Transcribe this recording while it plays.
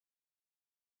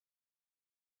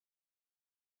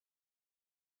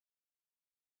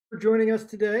For joining us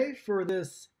today for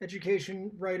this Education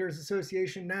Writers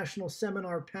Association National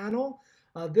Seminar panel.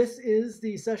 This is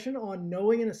the session on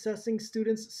knowing and assessing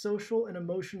students' social and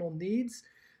emotional needs.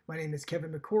 My name is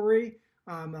Kevin McCorry.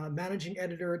 I'm a managing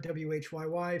editor at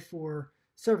WHYY for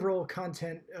several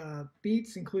content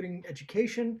beats, including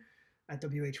education at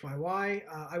WHYY.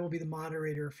 I will be the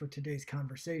moderator for today's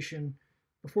conversation.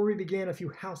 Before we begin, a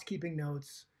few housekeeping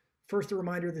notes. First, a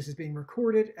reminder, this is being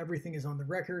recorded. Everything is on the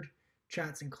record.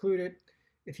 Chats included.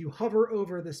 If you hover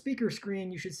over the speaker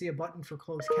screen, you should see a button for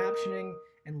closed captioning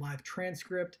and live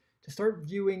transcript. To start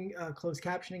viewing closed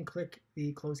captioning, click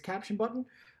the closed caption button.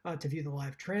 To view the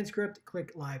live transcript,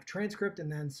 click live transcript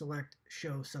and then select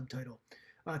show subtitle.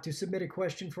 To submit a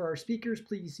question for our speakers,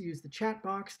 please use the chat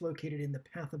box located in the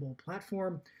Pathable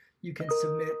platform. You can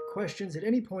submit questions at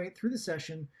any point through the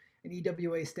session. An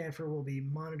EWA staffer will be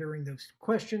monitoring those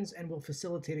questions and will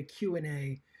facilitate a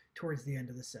Q&A towards the end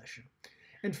of the session.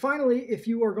 And finally, if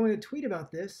you are going to tweet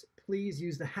about this, please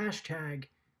use the hashtag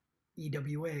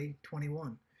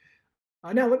EWA21.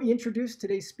 Now let me introduce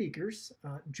today's speakers.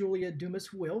 Julia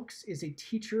Dumas Wilks is a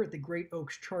teacher at the Great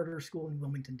Oaks Charter School in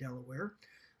Wilmington, Delaware.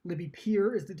 Libby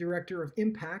Pier is the Director of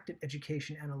Impact at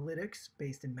Education Analytics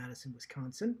based in Madison,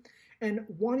 Wisconsin. And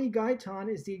Juany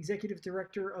is the Executive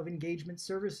Director of Engagement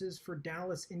Services for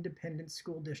Dallas Independent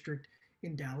School District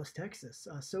in Dallas, Texas.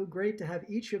 So great to have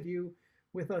each of you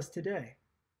with us today.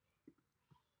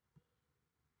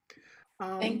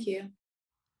 Thank you.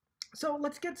 So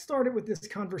let's get started with this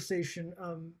conversation.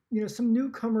 Some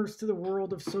newcomers to the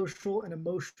world of social and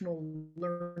emotional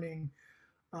learning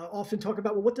often talk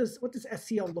about, well, what does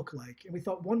SEL look like? And we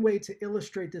thought one way to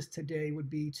illustrate this today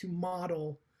would be to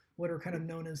model what are kind of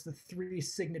known as the 3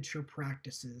 signature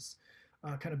practices.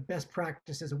 Kind of best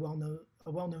practice is a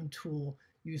well-known tool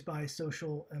used by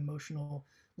social and emotional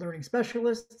learning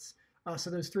specialists.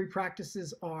 So those 3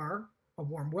 practices are a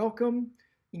warm welcome,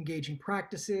 engaging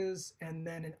practices, and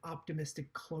then an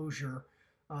optimistic closure,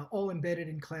 all embedded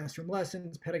in classroom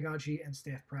lessons, pedagogy, and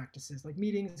staff practices like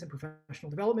meetings and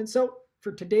professional development. So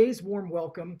for today's warm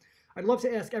welcome, I'd love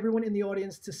to ask everyone in the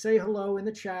audience to say hello in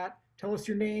the chat, tell us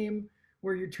your name,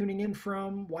 where you're tuning in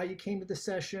from, why you came to the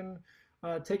session.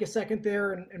 Take a second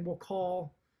there and we'll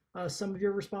call some of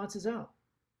your responses out.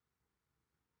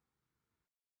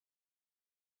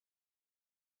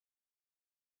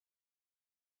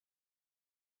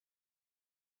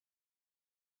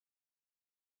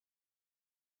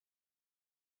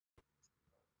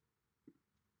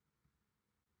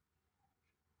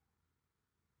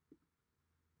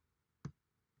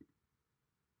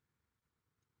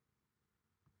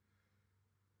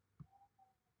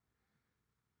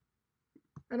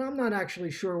 And I'm not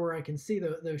actually sure where I can see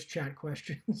those chat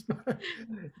questions,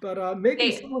 but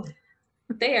maybe someone.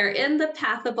 They are in the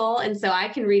Pathable, and so I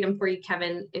can read them for you,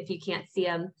 Kevin, if you can't see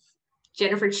them.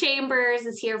 Jennifer Chambers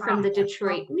is here from the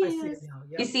Detroit News. I see it now.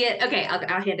 Yep. You see it? Okay,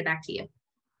 I'll hand it back to you.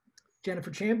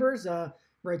 Jennifer Chambers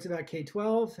writes about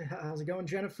K-12. How's it going,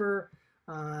 Jennifer?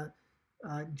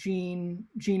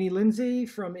 Jeannie Lindsay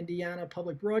from Indiana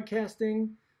Public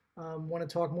Broadcasting. Want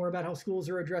to talk more about how schools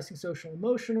are addressing social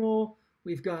emotional.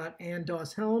 We've got Ann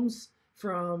Doss-Helms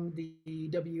from the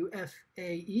WFAE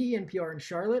NPR in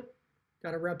Charlotte.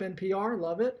 Got to rep NPR,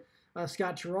 love it.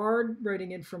 Scott Gerard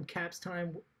writing in from Caps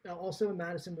Time, also in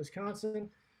Madison, Wisconsin,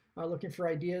 looking for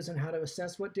ideas on how to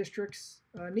assess what districts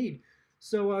need.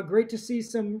 So great to see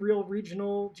some real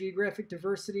regional geographic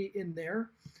diversity in there.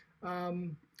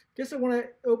 Guess I want to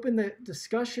open the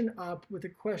discussion up with a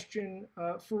question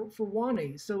for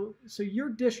Juany. So your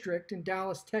district in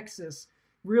Dallas, Texas,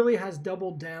 really has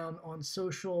doubled down on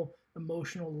social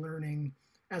emotional learning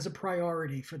as a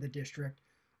priority for the district.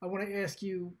 I want to ask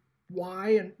you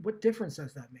why and what difference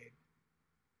has that made?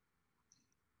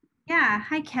 Yeah,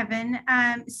 hi, Kevin.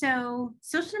 So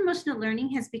social emotional learning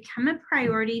has become a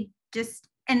priority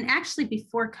and actually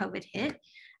before COVID hit,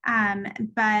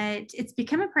 but it's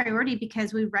become a priority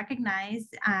because we recognize,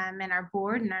 and our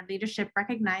board and our leadership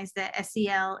recognize that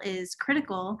SEL is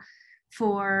critical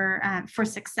for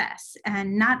success,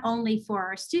 and not only for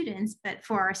our students, but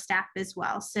for our staff as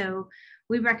well. So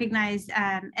we recognize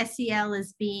SEL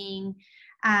as being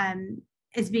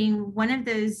one of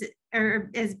those, or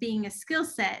as being a skill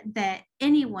set that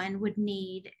anyone would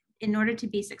need in order to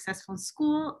be successful in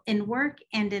school, in work,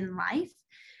 and in life.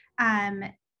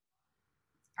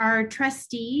 Our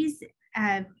trustees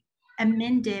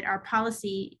amended our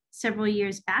policy several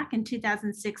years back in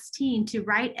 2016 to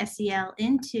write SEL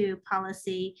into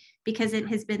policy because it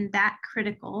has been that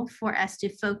critical for us to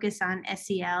focus on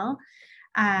SEL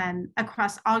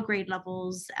across all grade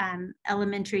levels,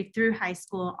 elementary through high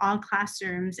school, all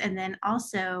classrooms, and then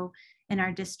also in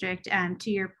our district,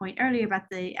 to your point earlier about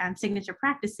the signature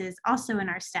practices, also in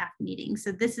our staff meetings.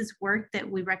 So this is work that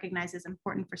we recognize as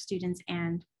important for students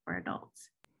and for adults.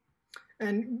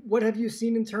 And what have you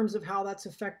seen in terms of how that's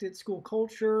affected school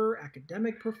culture,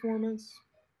 academic performance?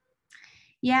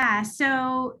 Yeah,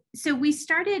 so we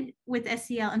started with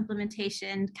SEL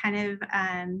implementation kind of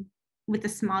with a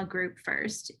small group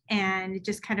first, and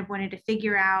just kind of wanted to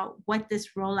figure out what this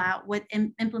rollout, what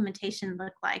implementation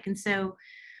looked like. And so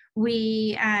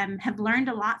we have learned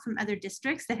a lot from other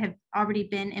districts that have already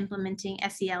been implementing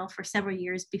SEL for several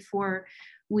years before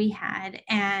we had.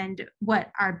 And what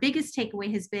our biggest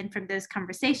takeaway has been from those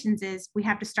conversations is we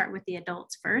have to start with the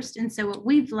adults first. And so what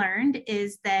we've learned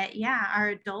is that, yeah, our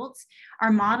adults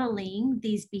are modeling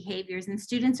these behaviors, and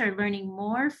students are learning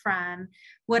more from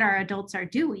what our adults are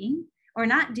doing or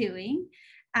not doing,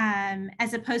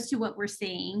 as opposed to what we're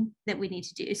saying that we need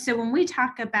to do. So when we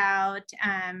talk about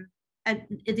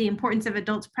the importance of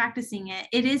adults practicing it,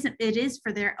 it is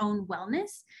for their own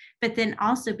wellness, but then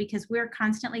also because we're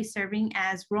constantly serving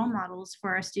as role models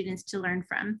for our students to learn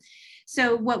from.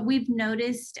 So what we've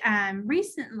noticed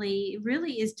recently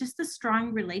really is just the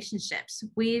strong relationships.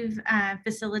 We've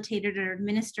facilitated or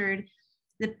administered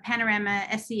the Panorama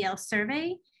SEL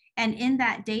survey, and in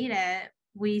that data,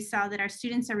 we saw that our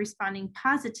students are responding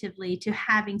positively to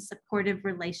having supportive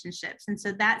relationships. And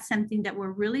so that's something that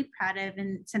we're really proud of,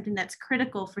 and something that's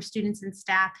critical for students and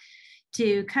staff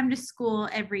to come to school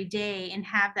every day and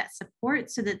have that support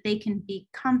so that they can be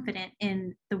confident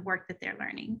in the work that they're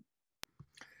learning.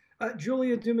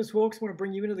 Julia, Dumas, Wilks, I want to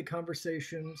bring you into the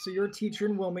conversation. So you're a teacher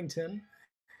in Wilmington.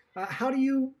 How do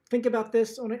you think about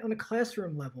this on a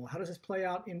classroom level? How does this play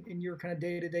out in your kind of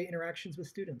day-to-day interactions with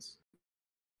students?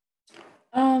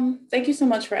 Thank you so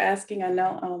much for asking. I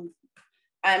know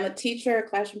I'm a teacher, a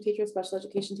classroom teacher, special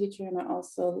education teacher, and I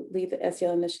also lead the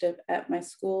SEL initiative at my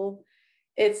school.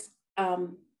 It's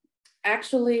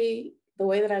actually the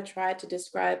way that I try to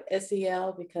describe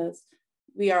SEL, because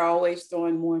we are always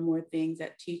throwing more and more things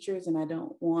at teachers, and I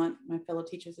don't want my fellow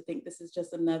teachers to think this is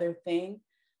just another thing.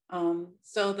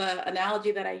 So the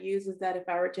analogy that I use is that if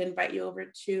I were to invite you over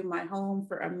to my home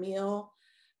for a meal,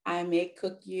 I may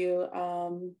cook you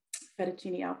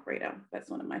fettuccine Alfredo. That's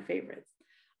one of my favorites.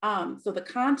 So the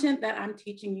content that I'm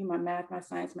teaching you, my math, my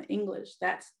science, my English,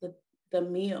 that's the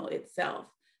meal itself.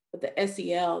 But the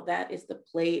SEL, that is the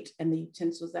plate and the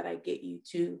utensils that I get you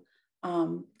to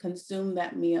consume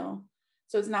that meal.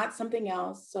 So it's not something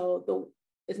else. So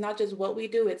it's not just what we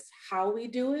do, it's how we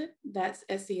do it. That's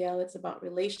SEL. It's about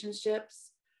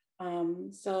relationships.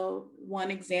 So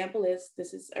one example is,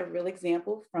 this is a real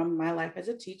example from my life as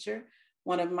a teacher.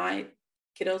 One of my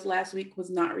kiddos last week was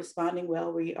not responding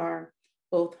well. We are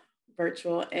both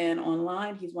virtual and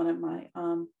online. He's one of my,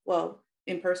 well,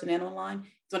 in person and online.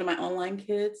 He's one of my online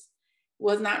kids,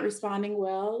 was not responding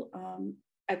well.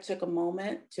 I took a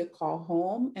moment to call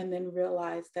home and then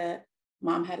realized that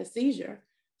mom had a seizure.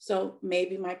 So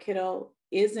maybe my kiddo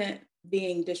isn't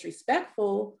being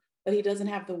disrespectful, but he doesn't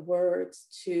have the words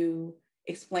to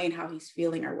explain how he's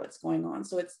feeling or what's going on.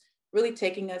 So it's really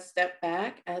taking a step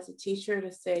back as a teacher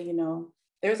to say, you know,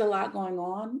 there's a lot going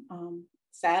on.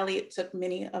 Sadly, it took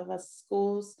many of us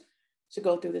schools to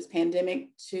go through this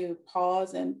pandemic to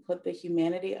pause and put the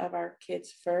humanity of our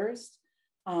kids first.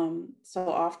 So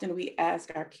often we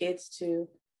ask our kids to,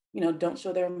 you know, don't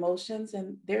show their emotions,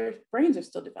 and their brains are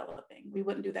still developing. We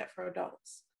wouldn't do that for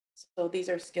adults. So these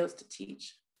are skills to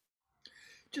teach.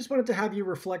 Just wanted to have you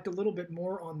reflect a little bit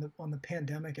more on the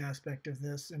pandemic aspect of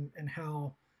this, and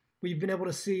how we've been able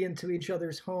to see into each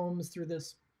other's homes through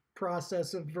this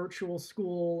process of virtual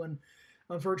school and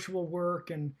virtual work.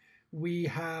 And we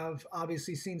have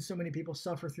obviously seen so many people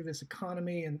suffer through this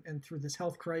economy and through this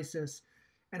health crisis,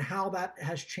 and how that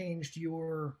has changed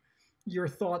your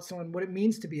thoughts on what it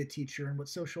means to be a teacher and what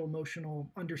social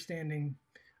emotional understanding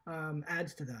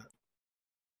adds to that.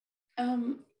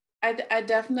 I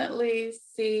definitely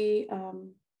see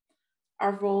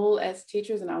our role as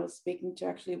teachers, and I was speaking to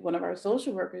actually one of our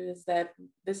social workers, is that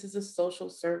this is a social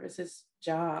services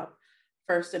job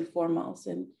first and foremost.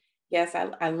 And yes,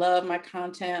 I love my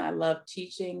content, I love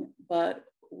teaching, but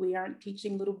we aren't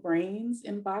teaching little brains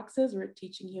in boxes, we're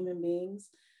teaching human beings.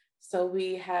 So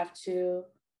we have to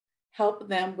help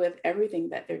them with everything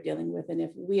that they're dealing with. And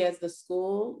if we as the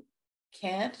school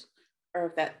can't, or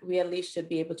if that, we at least should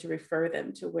be able to refer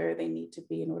them to where they need to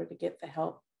be in order to get the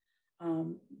help.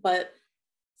 But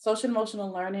social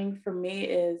emotional learning for me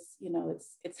is, you know,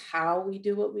 it's how we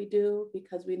do what we do,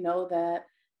 because we know that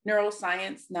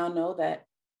neuroscience now know that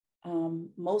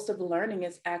most of the learning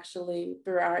is actually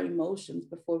through our emotions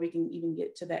before we can even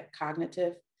get to that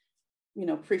cognitive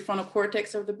prefrontal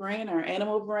cortex of the brain, our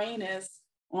animal brain, is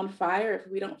on fire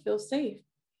if we don't feel safe.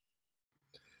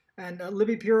 And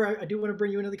Libby, Pier, I do want to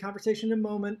bring you into the conversation in a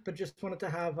moment, but just wanted to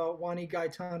have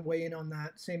Juany-Gaytan weigh in on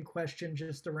that same question,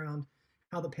 just around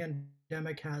how the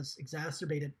pandemic has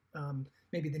exacerbated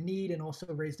maybe the need and also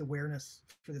raised awareness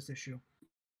for this issue.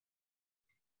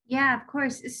 Yeah, of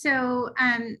course. So,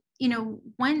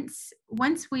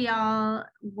 once we all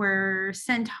were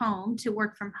sent home to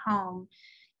work from home,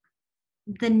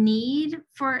 the need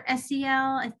for SEL,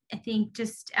 I think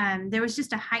just there was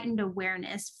just a heightened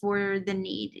awareness for the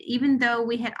need. Even though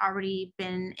we had already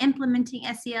been implementing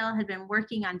SEL, had been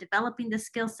working on developing the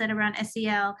skill set around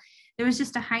SEL, there was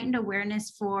just a heightened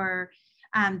awareness for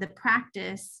the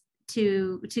practice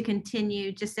to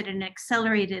continue just at an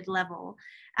accelerated level.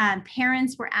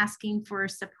 Parents were asking for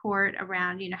support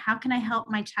around, how can I help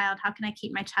my child? How can I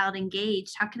keep my child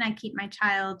engaged? How can I keep my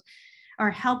child or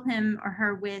help him or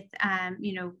her with,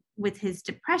 with his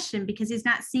depression, because he's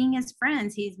not seeing his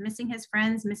friends, he's missing his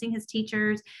friends, missing his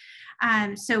teachers.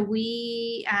 So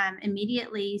we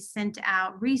immediately sent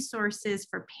out resources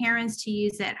for parents to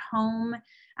use at home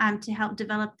to help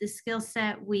develop the skill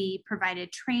set. We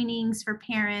provided trainings for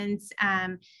parents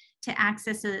to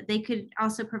access so that they could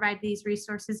also provide these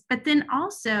resources. But then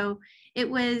also it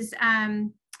was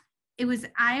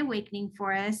eye-awakening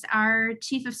for us. Our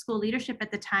chief of school leadership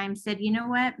at the time said, you know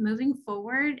what, moving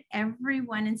forward,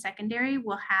 everyone in secondary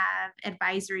will have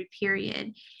advisory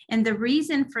period. And the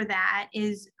reason for that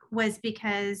was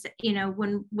because,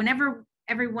 whenever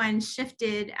everyone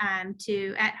shifted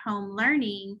to at-home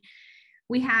learning,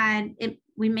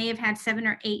 we may have had 7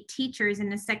 or 8 teachers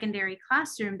in a secondary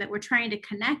classroom that were trying to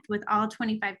connect with all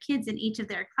 25 kids in each of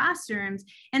their classrooms.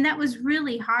 And that was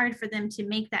really hard for them to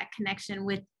make that connection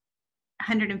with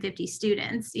 150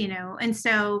 students, and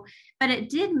so, but it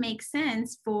did make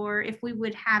sense for if we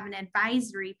would have an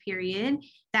advisory period,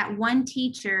 that one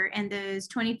teacher and those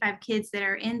 25 kids that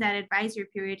are in that advisory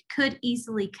period could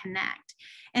easily connect.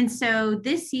 And so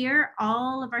this year,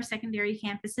 all of our secondary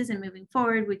campuses, and moving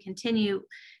forward, we continue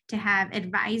to have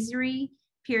advisory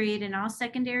period in all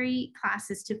secondary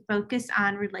classes to focus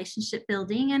on relationship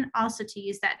building, and also to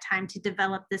use that time to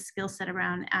develop the skill set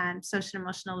around social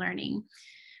emotional learning.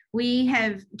 We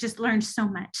have just learned so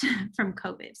much from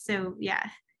COVID. So yeah,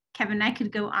 Kevin, I could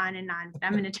go on and on, but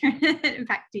I'm going to turn it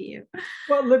back to you.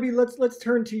 Well, Libby, let's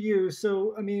turn to you.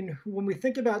 So, I mean, when we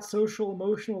think about social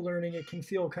emotional learning, it can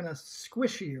feel kind of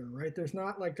squishier, right? There's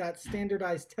not like that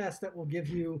standardized test that will give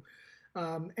you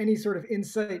any sort of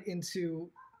insight into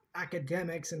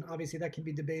academics, and obviously that can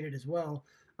be debated as well.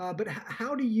 But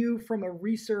how do you, from a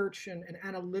research and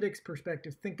analytics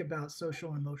perspective, think about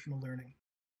social and emotional learning?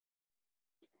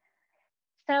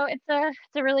 So it's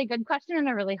a really good question and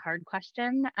a really hard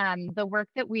question. The work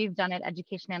that we've done at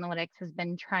Education Analytics has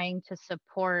been trying to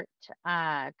support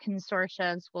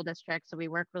consortia of school districts. So we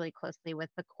work really closely with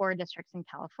the core districts in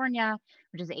California,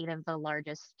 which is 8 of the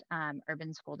largest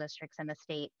urban school districts in the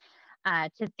state,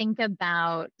 to think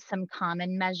about some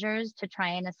common measures to try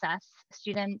and assess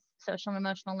students' social and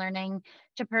emotional learning,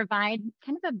 to provide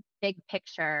kind of a big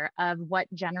picture of what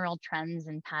general trends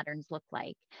and patterns look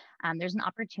like. There's an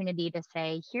opportunity to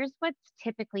say, here's what's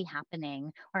typically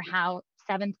happening, or how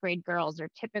 7th grade girls are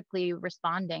typically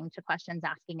responding to questions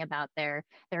asking about their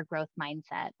growth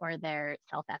mindset or their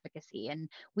self-efficacy. And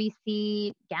we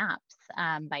see gaps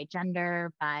by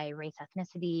gender, by race,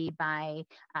 ethnicity, by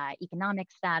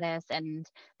economic status. And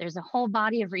there's a whole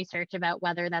body of research about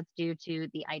whether that's due to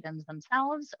the items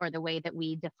themselves or the way that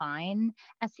we define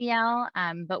SEL.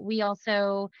 But we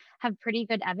also have pretty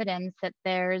good evidence that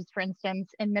there's, for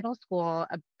instance, in middle school,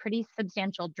 a pretty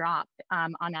substantial drop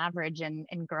on average in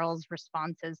girls'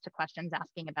 responses to questions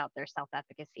asking about their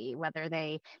self-efficacy, whether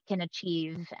they can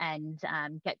achieve and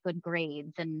get good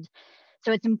grades. And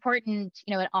so it's important,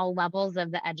 at all levels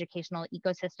of the educational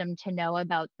ecosystem to know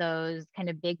about those kind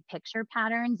of big picture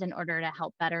patterns in order to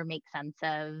help better make sense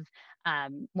of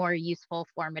more useful,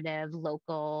 formative,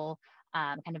 local,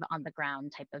 kind of on the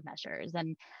ground type of measures.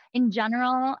 And in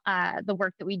general, the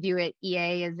work that we do at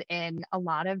EA is in a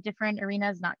lot of different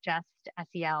arenas, not just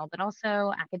SEL, but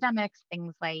also academics,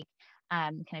 things like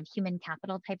kind of human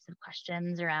capital types of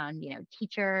questions around,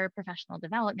 teacher professional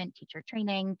development, teacher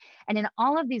training. And in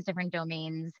all of these different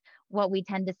domains, what we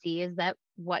tend to see is that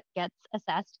what gets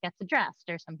assessed gets addressed,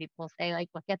 or some people say like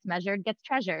what gets measured gets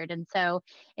treasured. And so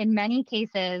in many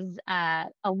cases, a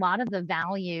lot of the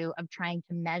value of trying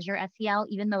to measure SEL,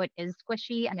 even though it is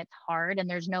squishy and it's hard and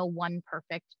there's no one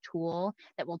perfect tool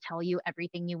that will tell you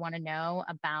everything you want to know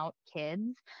about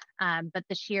kids, but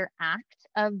the sheer act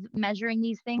of measuring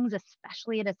these things,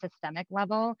 especially at a systemic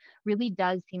level, really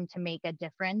does seem to make a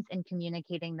difference in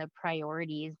communicating the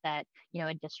priorities that, you know,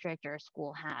 a district or a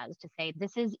school has to say,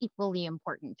 this is equally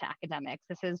important to academics.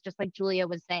 This is just like Julia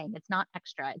was saying, it's not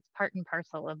extra, it's part and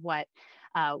parcel of what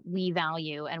we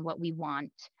value and what we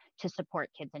want to support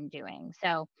kids in doing.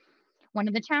 So one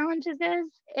of the challenges is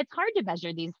it's hard to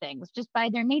measure these things just by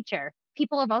their nature.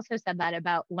 People have also said that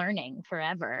about learning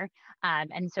forever.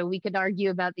 And so we could argue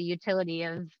about the utility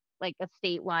of like a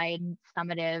statewide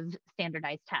summative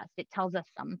standardized test. It tells us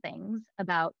some things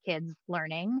about kids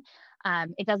learning.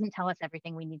 It doesn't tell us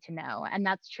everything we need to know. And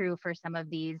that's true for some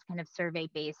of these kind of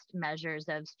survey-based measures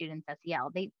of students' SEL.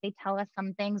 They tell us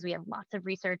some things. We have lots of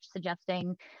research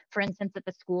suggesting, for instance, at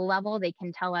the school level, they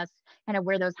can tell us kind of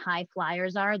where those high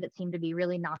flyers are that seem to be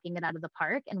really knocking it out of the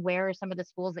park, and where are some of the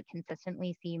schools that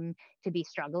consistently seem to be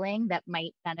struggling that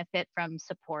might benefit from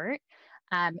support.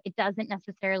 It doesn't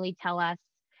necessarily tell us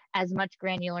as much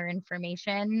granular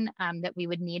information that we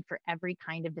would need for every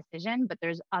kind of decision, but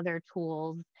there's other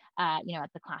tools, you know, at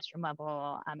the classroom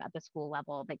level, at the school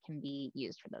level that can be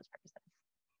used for those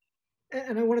purposes.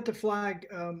 And I wanted to flag,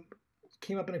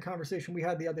 came up in a conversation we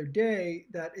had the other day,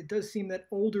 that it does seem that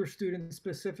older students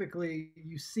specifically,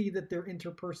 you see that their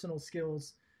interpersonal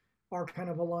skills are kind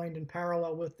of aligned in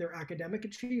parallel with their academic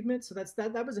achievement. So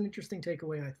that was an interesting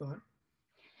takeaway, I thought.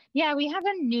 Yeah, we have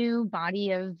a new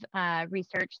body of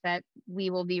research that we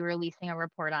will be releasing a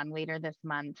report on later this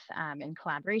month in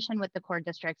collaboration with the core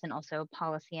districts, and also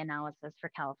policy analysis for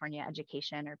California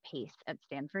education, or PACE, at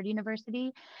Stanford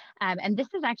University. And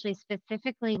this is actually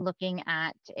specifically looking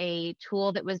at a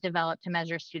tool that was developed to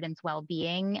measure students'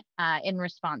 well-being in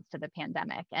response to the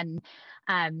pandemic. And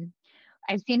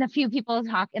I've seen a few people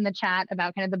talk in the chat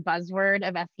about kind of the buzzword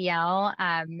of SEL.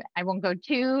 I won't go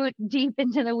too deep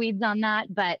into the weeds on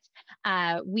that, but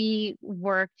we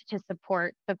worked to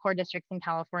support the core districts in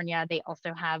California. They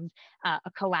also have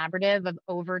a collaborative of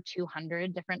over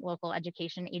 200 different local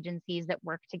education agencies that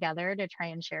work together to try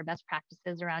and share best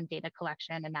practices around data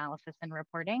collection, analysis, and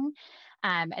reporting.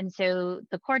 And so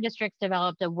the core districts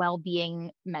developed a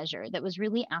well-being measure that was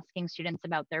really asking students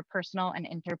about their personal and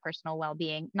interpersonal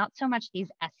well-being, not so much these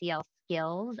SEL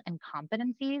skills and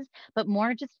competencies, but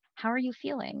more just how are you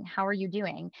feeling? How are you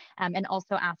doing? And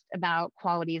also asked about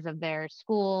qualities of their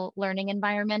school learning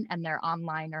environment and their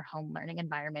online or home learning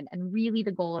environment. And really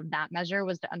the goal of that measure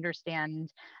was to understand,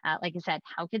 like I said,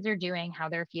 how kids are doing, how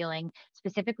they're feeling,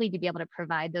 specifically to be able to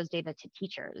provide those data to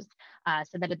teachers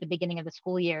so that at the beginning of the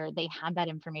school year, they had that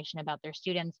information about their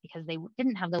students, because they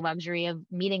didn't have the luxury of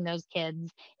meeting those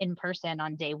kids in person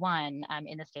on day one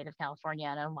in the state of California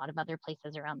and a lot of other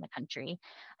places around the country.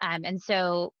 And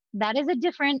so that is a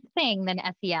different thing than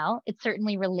SEL. It's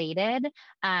certainly related,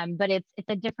 but it's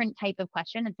a different type of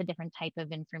question. It's a different type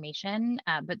of information,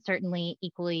 but certainly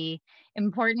equally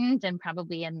important, and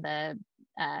probably in the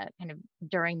kind of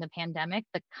during the pandemic,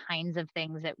 the kinds of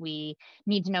things that we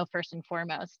need to know first and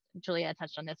foremost. Julia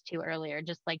touched on this too earlier,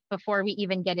 just like before we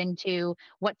even get into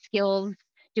what skills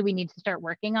do we need to start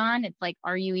working on, it's like,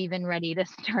 are you even ready to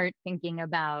start thinking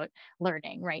about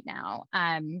learning right now?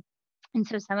 And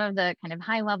so some of the kind of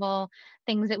high level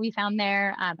things that we found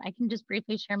there, I can just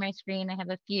briefly share my screen. I have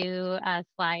a few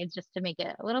slides just to make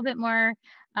it a little bit more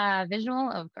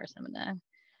visual. Of course, I'm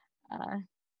gonna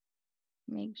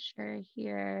make sure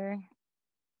here.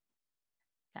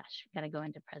 Gosh, gotta go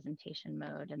into presentation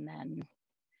mode and then.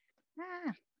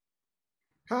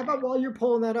 How about while you're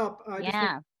pulling that up?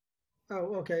 Yeah.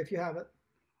 Oh, okay, if you have it.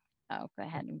 Oh, go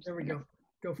ahead. There we go.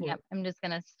 Go for it. Yep, I'm just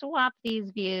gonna swap these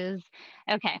views.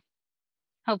 Okay.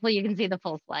 Hopefully you can see the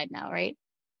full slide now, right?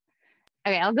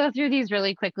 Okay, I'll go through these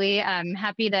really quickly. I'm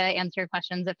happy to answer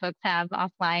questions that folks have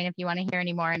offline if you want to hear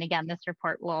any more. And again, this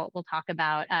report we'll talk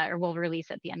about or we'll release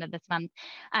at the end of this month.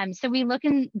 So we look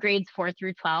in grades 4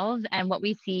 through 12, and what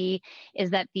we see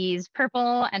is that these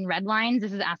purple and red lines,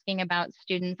 this is asking about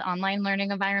students' online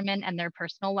learning environment and their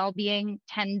personal well-being,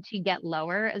 tend to get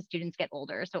lower as students get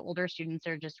older. So older students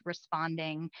are just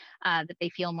responding that they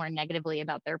feel more negatively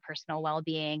about their personal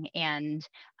well-being and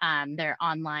their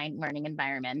online learning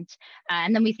environment.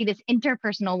 And then we see this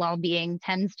interpersonal well-being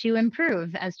tends to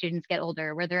improve as students get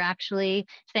older, where they're actually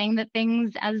saying that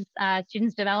things as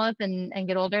students develop and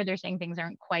get older, they're saying things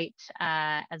aren't quite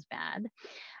as bad.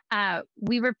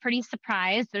 We were pretty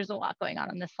surprised. There's a lot going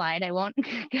on this slide. I won't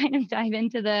kind of dive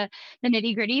into the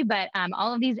nitty gritty, but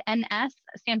all of these NS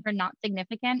stand for not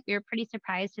significant. We were pretty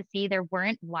surprised to see there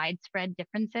weren't widespread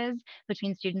differences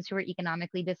between students who were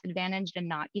economically disadvantaged and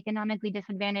not economically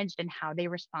disadvantaged and how they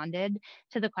responded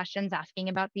to the questions asking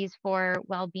about these 4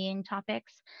 well-being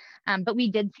topics. But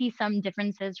we did see some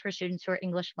differences for students who are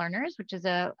English learners, which is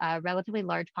a relatively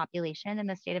large population in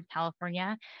the state of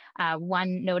California.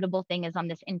 One notable thing is on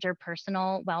this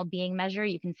interpersonal well-being measure,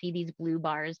 you can see these blue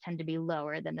bars tend to be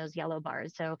lower than those yellow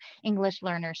bars. So English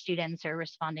learner students are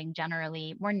responding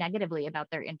generally more negatively about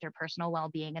their interpersonal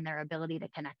well-being and their ability to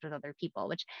connect with other people,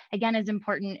 which again is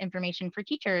important information for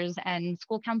teachers and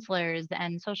school counselors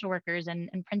and social workers and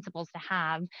principals to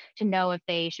have to know if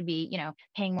they should be,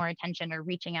 paying more attention or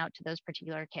reaching out to those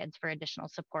particular kids for additional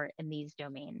support in these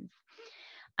domains.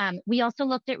 We also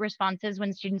looked at responses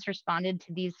when students responded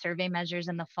to these survey measures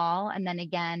in the fall and then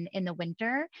again in the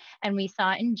winter. And we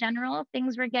saw in general,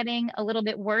 things were getting a little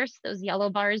bit worse. Those yellow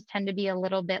bars tend to be a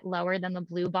little bit lower than the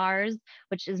blue bars,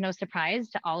 which is no surprise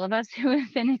to all of us who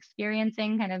have been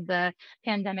experiencing kind of the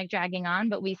pandemic dragging on.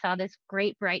 But we saw this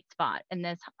great bright spot in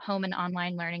this home and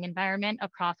online learning environment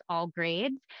across all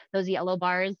grades. Those yellow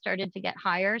bars started to get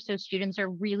higher. So students are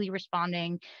really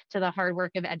responding to the hard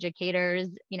work of educators,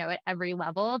 at every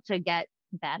level to get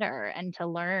better and to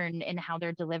learn in how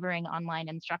they're delivering online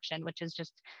instruction, which is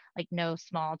just like no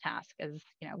small task, as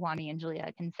Juany and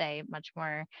Julia can say much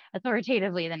more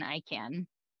authoritatively than I can.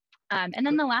 And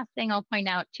then the last thing I'll point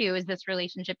out too is this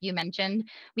relationship you mentioned.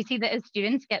 We see that as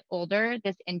students get older,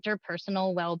 this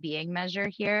interpersonal well-being measure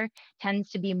here tends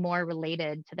to be more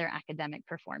related to their academic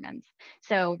performance.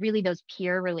 So really those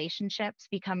peer relationships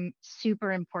become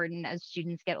super important as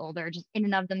students get older, just in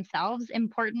and of themselves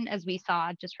important, as we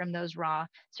saw just from those raw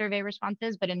survey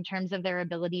responses, but in terms of their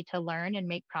ability to learn and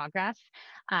make progress.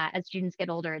 As students get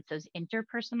older, it's those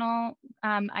interpersonal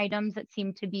items that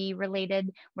seem to be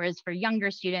related, whereas for younger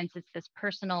students, it's this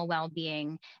personal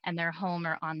well-being and their home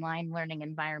or online learning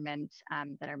environment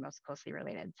that are most closely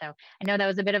related. So I know that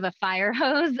was a bit of a fire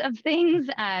hose of things,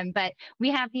 but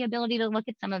we have the ability to look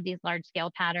at some of these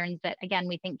large-scale patterns that, again,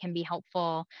 we think can be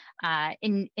helpful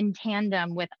in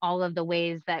tandem with all of the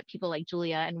ways that people like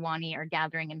Julia and Juany are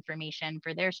gathering information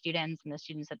for their students and the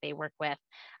students that they work with,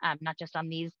 not just on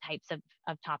these types of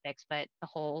topics, but the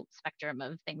whole spectrum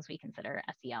of things we consider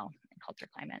SEL and culture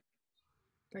climate.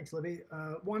 Thanks, Libby.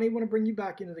 Juany, I want to bring you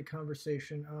back into the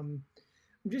conversation. I'm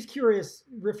just curious,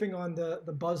 riffing on the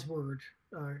buzzword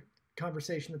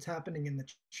conversation that's happening in the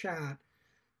chat.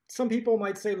 Some people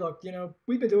might say, look,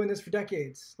 we've been doing this for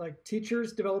decades. Like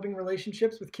teachers developing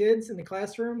relationships with kids in the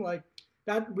classroom, like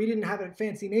that, we didn't have a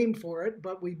fancy name for it,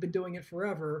 but we've been doing it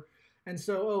forever. And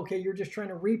so, okay, you're just trying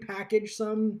to repackage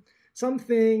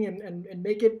something and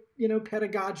make it,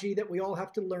 pedagogy that we all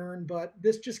have to learn, but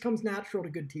this just comes natural to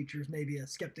good teachers, maybe a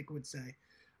skeptic would say.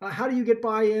 How do you get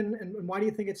buy-in, and why do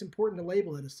you think it's important to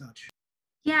label it as such?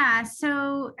 Yeah,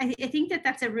 so I think that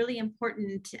that's a really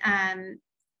important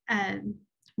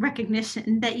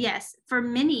recognition that yes, for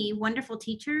many wonderful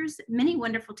teachers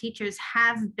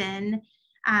have been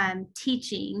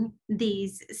teaching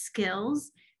these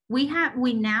skills. We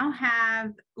now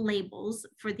have labels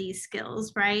for these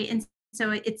skills, right? And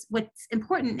so it's what's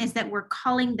important is that we're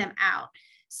calling them out,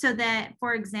 so that,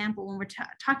 for example, when we're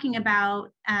talking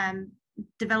about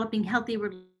developing healthy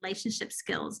relationship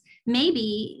skills,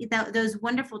 maybe those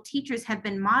wonderful teachers have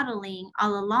been modeling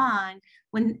all along.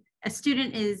 When a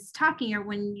student is talking, or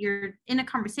when you're in a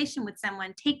conversation with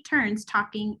someone, take turns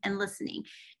talking and listening,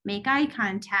 make eye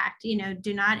contact,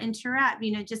 do not interrupt,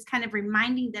 just kind of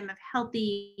reminding them of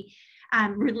healthy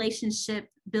relationship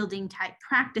building type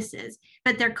practices.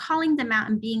 But they're calling them out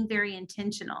and being very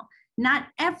intentional. Not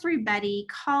everybody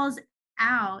calls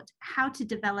out how to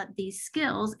develop these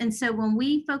skills. And so when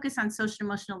we focus on social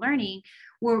emotional learning,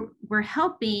 we're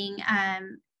helping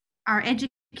our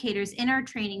educators in our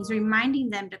trainings, reminding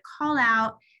them to call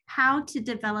out how to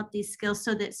develop these skills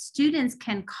so that students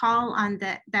can call on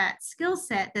that skill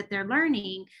set that they're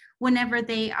learning whenever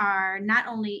they are not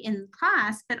only in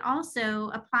class, but also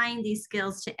applying these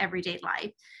skills to everyday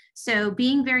life. So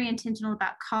being very intentional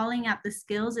about calling out the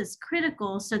skills is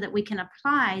critical so that we can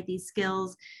apply these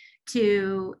skills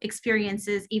to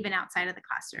experiences even outside of the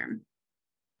classroom.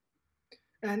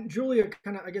 And Julia,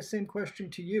 kind of, I guess, same question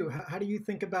to you. How do you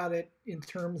think about it in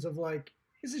terms of like,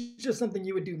 is this just something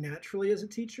you would do naturally as a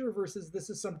teacher versus this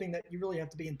is something that you really have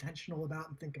to be intentional about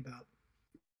and think about?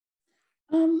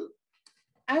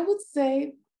 I would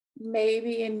say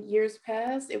maybe in years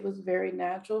past, it was very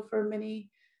natural for many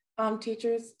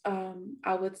teachers.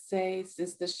 I would say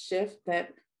since the shift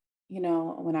that, You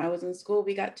know, when I was in school,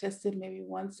 we got tested maybe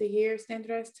once a year,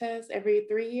 standardized tests every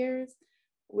 3 years.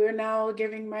 We're now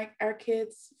giving our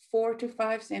kids 4 to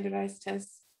 5 standardized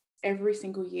tests every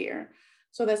single year.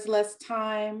 So that's less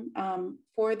time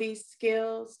for these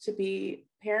skills to be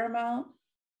paramount.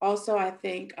 Also, I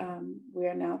think we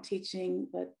are now teaching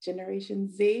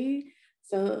Generation Z.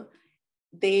 So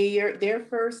their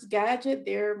first gadget,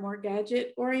 they're more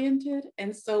gadget oriented.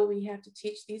 And so we have to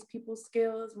teach these people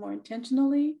skills more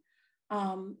intentionally.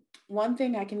 One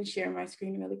thing I can share my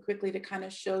screen really quickly to kind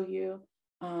of show you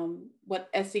what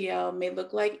SEL may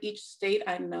look like. Each state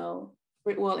I know,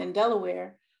 well, in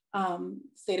Delaware,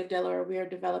 state of Delaware, we are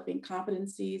developing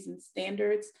competencies and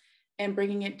standards and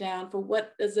bringing it down for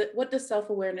what does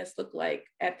self-awareness look like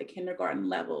at the kindergarten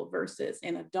level versus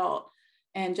an adult.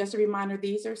 And just a reminder,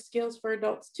 these are skills for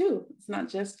adults too. It's not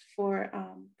just for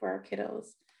our kiddos.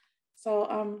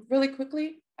 So really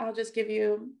quickly, I'll just give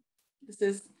you, this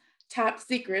is top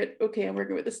secret. Okay, I'm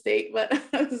working with the state, but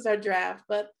this is our draft.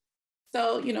 But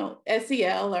so, you know,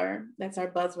 SEL, or that's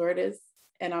our buzzword is,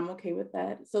 and I'm okay with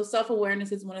that. So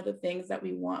self-awareness is one of the things that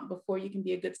we want before you can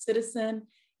be a good citizen.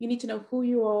 You need to know who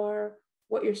you are,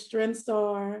 what your strengths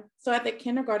are. So at the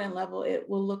kindergarten level, it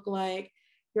will look like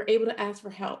you're able to ask for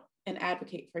help and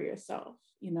advocate for yourself,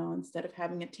 you know, instead of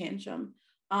having a tantrum.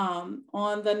 On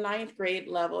the 9th grade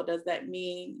level, does that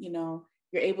mean, you know,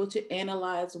 you're able to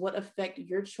analyze what effect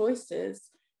your choices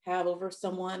have over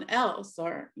someone else?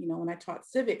 Or, you know, when I taught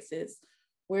civics, is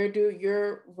where do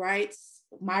your rights,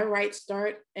 my rights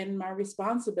start and my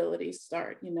responsibilities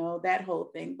start, you know, that whole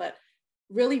thing. But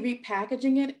really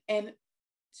repackaging it. And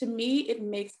to me, it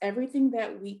makes everything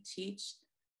that we teach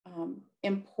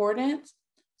important.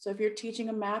 So if you're teaching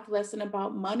a math lesson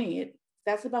about money,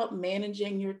 that's about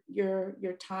managing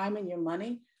your time and your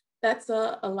money. That's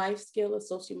a life skill, a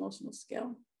socio-emotional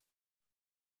skill.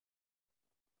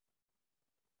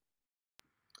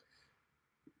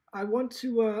 I want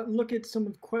to look at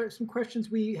some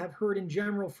questions we have heard in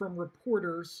general from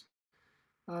reporters.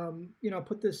 You know, I'll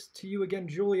put this to you again,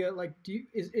 Julia. Like,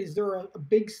 is there a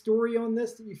big story on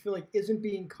this that you feel like isn't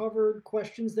being covered?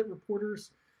 Questions that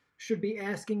reporters should be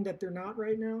asking that they're not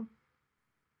right now?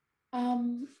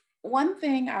 One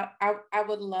thing I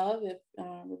would love if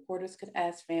reporters could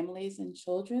ask families and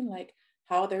children, like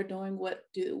how they're doing, what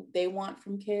do they want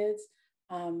from kids.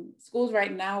 Schools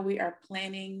right now, we are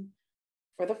planning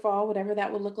for the fall, whatever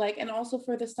that would look like, and also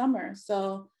for the summer.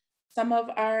 So some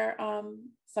of our,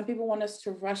 some people want us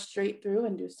to rush straight through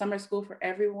and do summer school for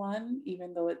everyone,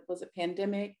 even though it was a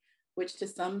pandemic, which to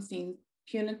some seems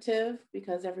punitive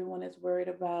because everyone is worried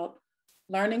about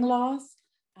learning loss.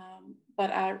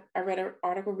 But I read an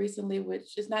article recently,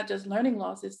 which is not just learning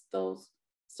loss, it's those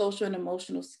social and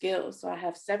emotional skills. So I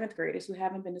have 7th graders who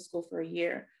haven't been to school for a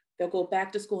year. They'll go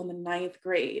back to school in the 9th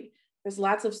grade. There's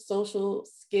lots of social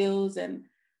skills and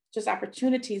just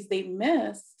opportunities they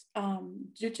missed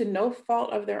due to no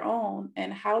fault of their own.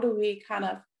 And how do we kind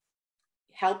of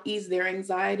help ease their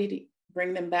anxiety to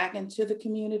bring them back into the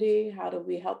community? How do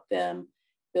we help them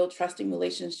build trusting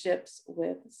relationships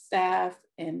with staff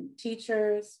and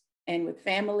teachers and with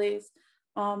families?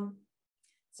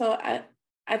 So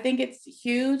I think it's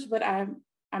huge, but I'm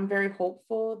very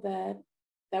hopeful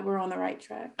that we're on the right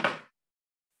track.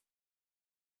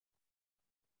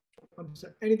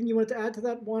 Anything you wanted to add to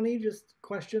that, Juany? Just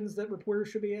questions that reporters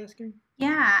should be asking?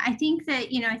 Yeah, I think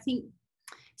that, you know,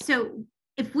 so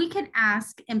if we could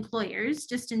ask employers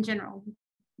just in general,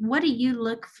 what do you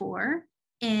look for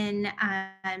in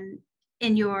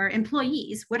your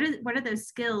employees? What are those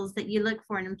skills that you look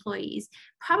for in employees?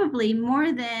 Probably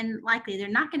more than likely, they're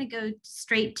not going to go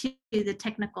straight to the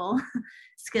technical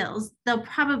skills. They'll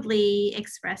probably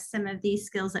express some of these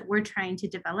skills that we're trying to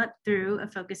develop through a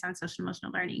focus on social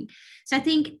emotional learning. So I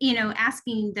think, you know,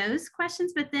 asking those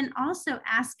questions, but then also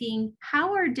asking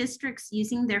how are districts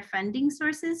using their funding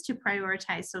sources to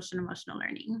prioritize social and emotional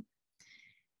learning?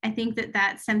 I think that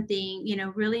that's something, you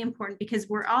know, really important, because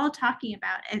we're all talking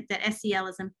about that SEL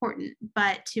is important,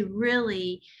 but to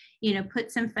really, you know,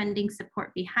 put some funding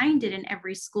support behind it in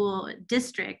every school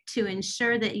district to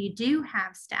ensure that you do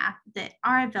have staff that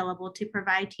are available to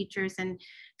provide teachers and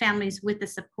families with the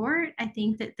support. I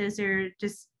think that those are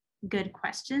just good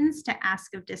questions to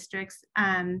ask of districts.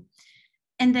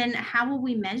 And then how will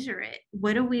we measure it?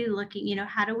 What are we looking, you know,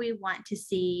 how do we want to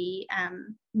see,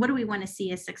 what do we want to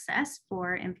see as success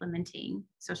for implementing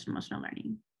social emotional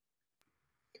learning?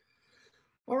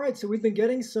 All right, so we've been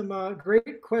getting some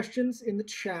great questions in the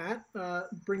chat,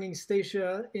 bringing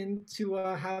Stacia in to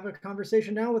have a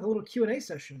conversation now with a little Q&A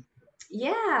session.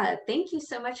 Yeah, thank you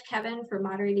so much, Kevin, for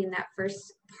moderating that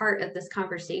first part of this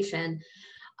conversation.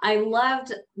 I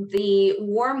loved the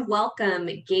warm welcome.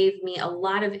 It gave me a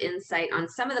lot of insight on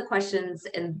some of the questions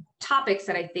and topics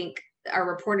that I think our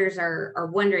reporters are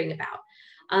wondering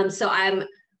about. So I'm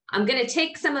going to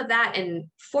take some of that and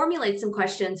formulate some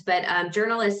questions, but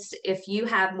journalists, if you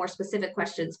have more specific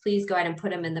questions, please go ahead and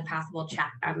put them in the Pathable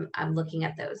chat. I'm looking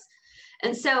at those.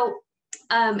 And so,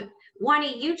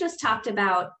 Juany, you just talked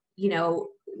about, you know,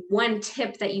 one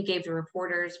tip that you gave to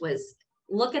reporters was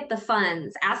look at the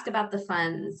funds, ask about the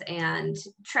funds, and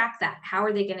track that. How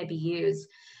are they going to be used?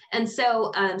 And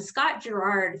so Scott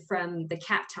Gerard from the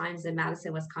Cap Times in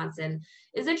Madison, Wisconsin,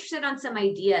 is interested on some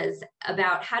ideas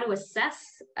about how to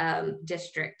assess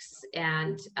districts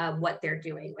and what they're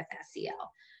doing with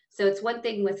SEL. So it's one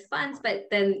thing with funds, but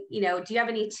then, you know, do you have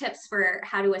any tips for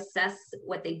how to assess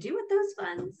what they do with those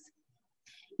funds?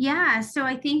 Yeah, so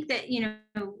I think that, you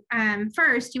know,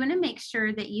 first you want to make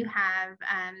sure that you have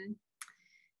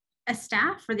a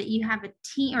staff, or that you have a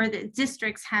team, or that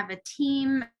districts have a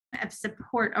team of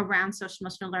support around social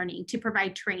emotional learning to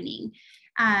provide training.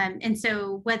 And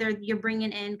so whether you're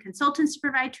bringing in consultants to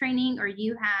provide training, or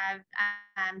you have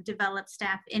developed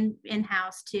staff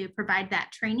in-house to provide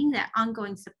that training, that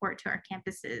ongoing support to our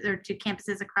campuses, or to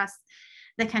campuses across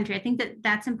the country, I think that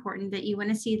that's important, that you want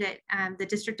to see that the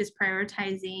district is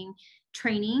prioritizing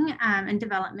training and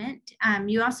development.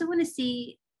 You also want to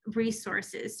see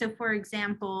resources. So for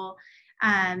example,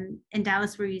 in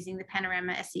Dallas, we're using the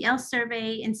Panorama SEL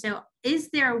survey. And so is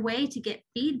there a way to get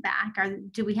feedback, or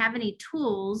do we have any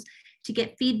tools to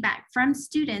get feedback from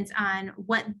students on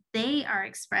what they are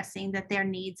expressing that their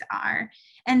needs are?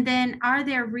 And then are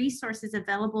there resources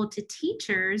available to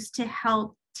teachers to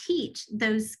help teach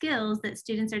those skills that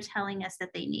students are telling us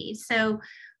that they need? So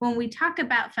when we talk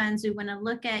about funds, we want to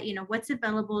look at, you know, what's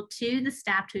available to the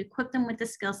staff to equip them with the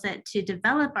skill set to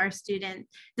develop our students,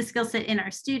 the skill set in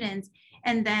our students,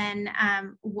 and then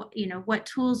what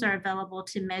tools are available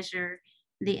to measure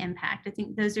the impact. I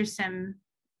think those are some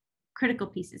critical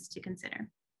pieces to consider.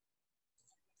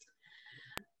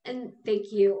 And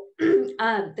thank you.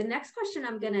 The next question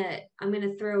I'm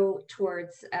gonna throw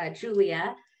towards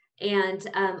Julia. And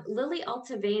Lily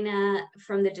Altavena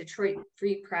from the Detroit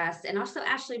Free Press, and also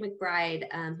Ashley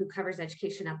McBride, who covers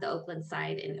education at the Oakland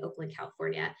side in Oakland,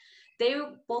 California. They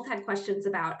both had questions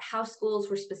about how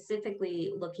schools were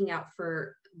specifically looking out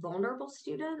for vulnerable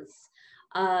students.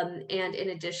 And in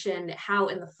addition, how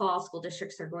in the fall school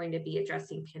districts are going to be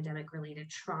addressing pandemic-related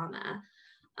trauma.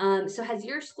 So has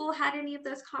your school had any of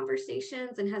those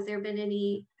conversations, and have there been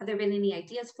any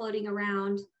ideas floating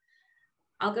around?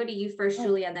 I'll go to you first,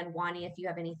 Julia, and then Juany, if you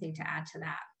have anything to add to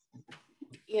that.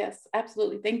 Yes,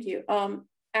 absolutely. Thank you.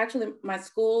 Actually, my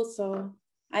school, so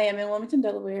I am in Wilmington,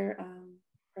 Delaware,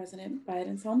 President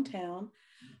Biden's hometown,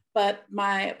 but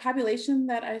my population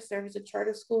that I serve is a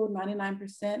charter school.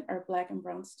 99% are Black and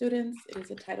Brown students. It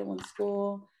is a Title I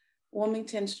school.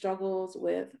 Wilmington struggles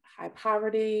with high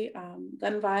poverty,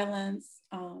 gun violence,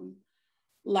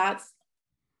 lots.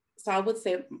 So I would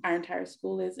say our entire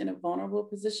school is in a vulnerable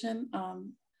position.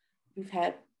 We've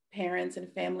had parents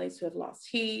and families who have lost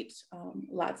heat,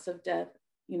 lots of death,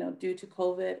 you know, due to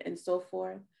COVID and so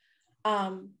forth.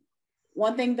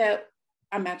 One thing that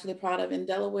I'm actually proud of in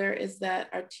Delaware is that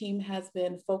our team has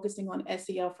been focusing on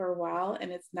SEL for a while, and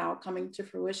it's now coming to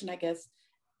fruition. I guess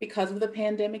because of the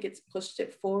pandemic, it's pushed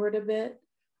it forward a bit.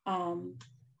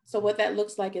 So what that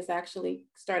looks like is actually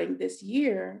starting this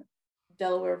year,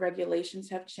 Delaware regulations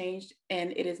have changed,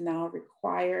 and it is now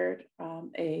required.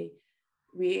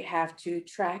 We have to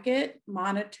track it,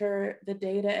 monitor the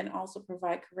data, and also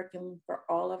provide curriculum for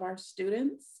all of our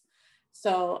students.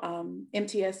 So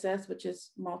MTSS, which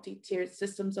is multi-tiered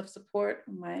systems of support,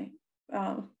 my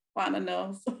Juana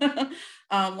knows,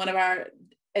 one of our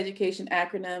education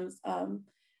acronyms.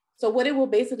 So what it will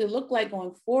basically look like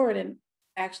going forward, and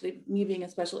actually me being a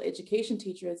special education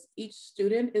teacher, is each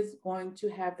student is going to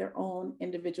have their own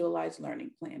individualized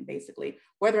learning plan, basically,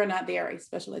 whether or not they are a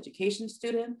special education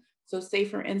student. So say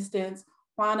for instance,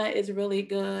 Juana is really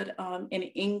good in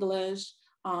English,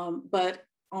 but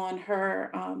on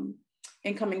her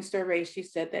incoming survey, she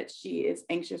said that she is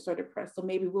anxious or depressed. So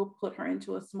maybe we'll put her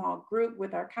into a small group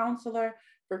with our counselor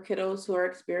for kiddos who are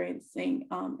experiencing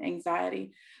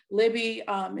anxiety. Libby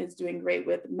is doing great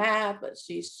with math, but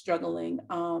she's struggling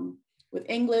with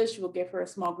English. We'll give her a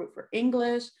small group for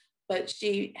English, but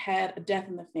she had a death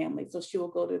in the family, so she will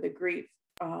go to the grief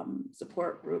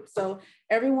support group. So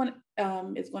everyone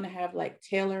is going to have like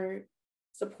tailored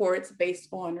supports based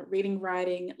on reading,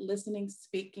 writing, listening,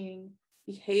 speaking,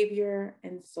 behavior,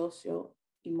 and social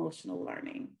emotional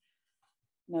learning.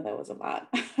 No, that was a lot.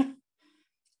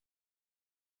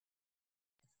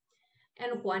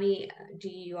 And Juany, do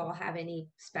you all have any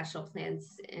special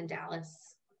plans in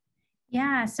Dallas?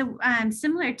 Yeah, so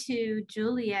similar to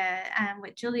Julia,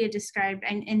 what Julia described,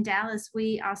 in Dallas,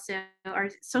 we also, our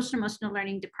social emotional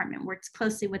learning department works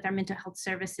closely with our mental health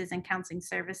services and counseling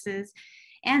services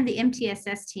and the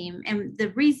MTSS team. And the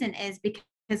reason is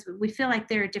because we feel like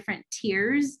there are different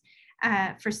tiers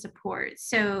for support.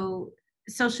 So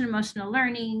social emotional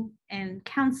learning and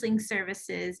counseling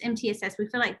services, MTSS, we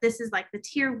feel like this is like the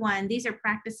tier one. These are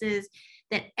practices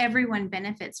that everyone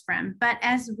benefits from. But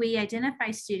as we identify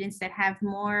students that have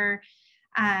more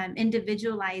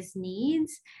individualized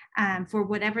needs for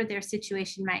whatever their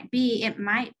situation might be,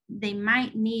 they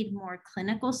might need more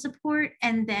clinical support.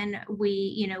 And then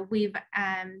we're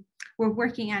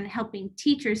working on helping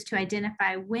teachers to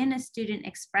identify when a student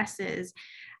expresses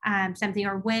something,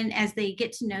 or when, as they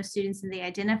get to know students and they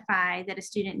identify that a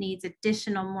student needs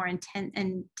additional, more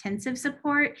intensive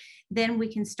support, then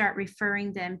we can start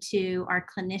referring them to our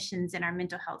clinicians in our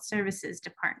mental health services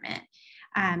department.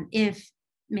 If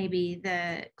maybe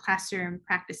the classroom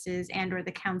practices and or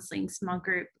the counseling small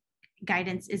group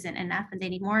guidance isn't enough and they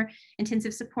need more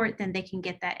intensive support, then they can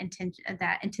get that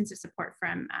intensive support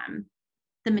from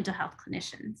the mental health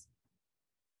clinicians.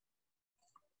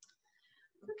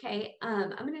 Okay, I'm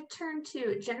going to turn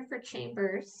to Jennifer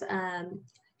Chambers.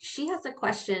 She has a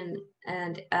question,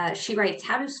 and she writes,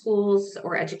 how do schools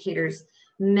or educators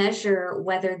measure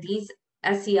whether these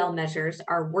SEL measures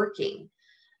are working?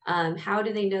 How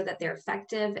do they know that they're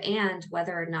effective and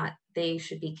whether or not they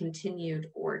should be continued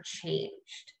or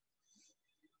changed?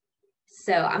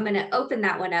 So I'm going to open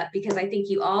that one up because I think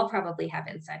you all probably have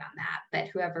insight on that, but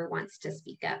whoever wants to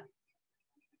speak up.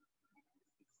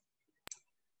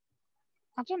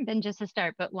 I'll jump in just to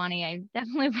start, but Juany, I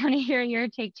definitely want to hear your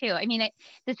take too. I mean,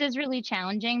 this is really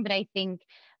challenging, but I think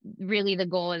really the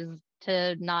goal is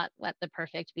to not let the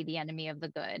perfect be the enemy of the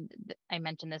good. I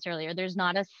mentioned this earlier. There's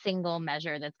not a single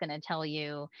measure that's going to tell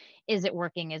you, is it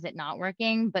working, is it not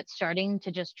working? But starting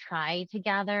to just try to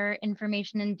gather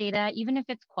information and data, even if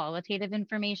it's qualitative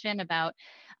information about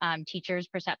teachers'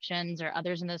 perceptions or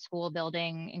others in the school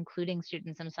building, including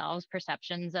students themselves,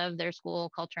 perceptions of their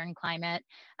school culture and climate,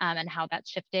 and how that's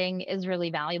shifting is really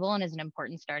valuable and is an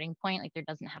important starting point. Like, there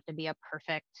doesn't have to be a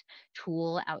perfect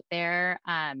tool out there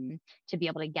to be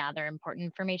able to gather important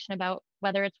information about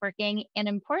whether it's working. And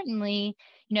importantly,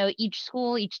 each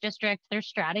school, each district, their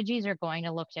strategies are going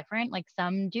to look different. Like,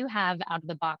 some do have out of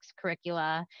the box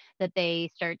curricula that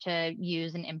they start to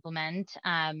use and implement,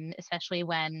 especially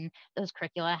when those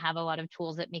curricula have a lot of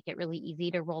tools that make it really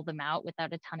easy to roll them out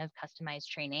without a ton of customized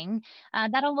training.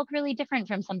 That'll look really different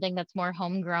from something that's more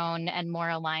homegrown and more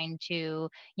aligned to,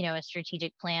 a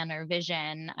strategic plan or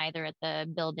vision, either at the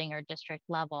building or district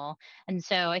level. And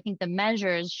so I think the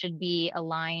measures should be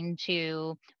aligned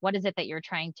to what is it that you're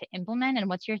trying to implement and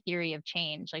what's your theory of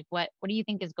change? Like, what do you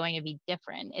think is going to be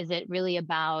different? Is it really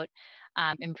about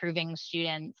improving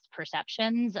students'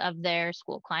 perceptions of their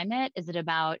school climate? Is it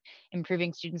about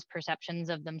improving students' perceptions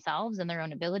of themselves and their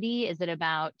own ability? Is it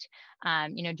about,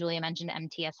 Julia mentioned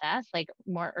MTSS, like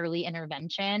more early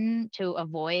intervention to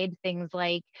avoid things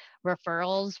like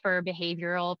referrals for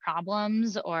behavioral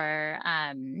problems or,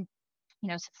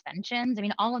 suspensions? I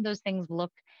mean, all of those things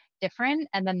look different,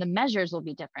 and then the measures will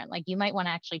be different. Like, you might want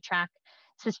to actually track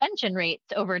suspension rates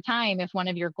over time if one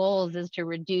of your goals is to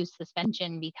reduce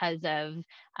suspension because of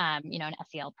an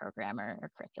SEL program or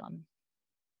curriculum.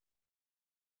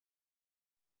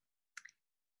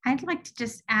 I'd like to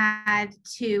just add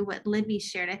to what Libby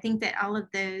shared. I think that all of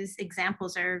those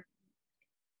examples are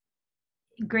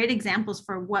great examples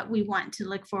for what we want to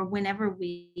look for whenever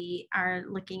we are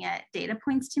looking at data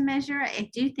points to measure.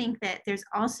 I do think that there's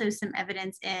also some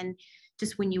evidence in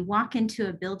just when you walk into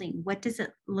a building, what does it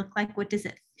look like? What does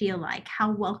it feel like? How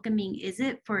welcoming is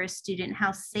it for a student?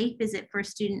 How safe is it for a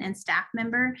student and staff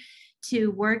member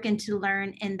to work and to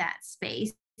learn in that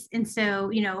space? And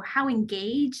so, how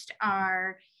engaged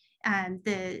are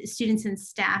the students and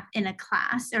staff in a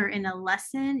class or in a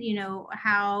lesson?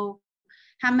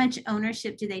 How much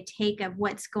ownership do they take of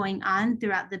what's going on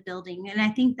throughout the building? And I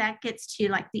think that gets to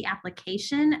like the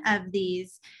application of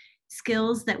these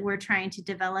skills that we're trying to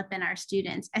develop in our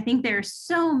students. I think there are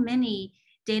so many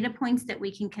data points that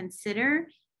we can consider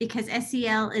because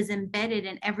SEL is embedded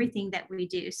in everything that we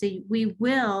do. So we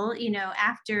will,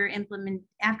 after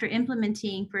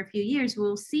implementing for a few years,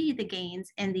 we'll see the gains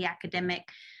in the academic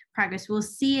progress. We'll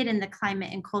see it in the climate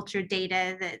and culture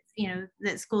data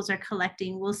that schools are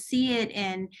collecting. We'll see it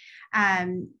in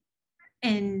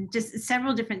just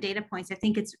several different data points. I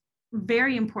think it's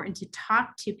very important to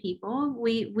talk to people.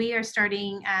 We are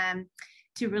starting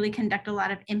to really conduct a lot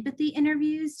of empathy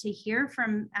interviews, to hear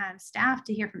from staff,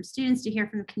 to hear from students, to hear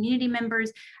from community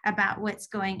members about what's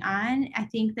going on. I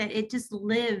think that it just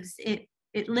lives,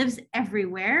 it lives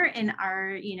everywhere in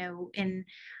our, in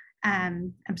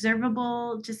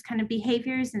observable just kind of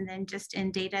behaviors, and then just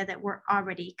in data that we're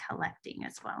already collecting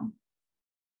as well.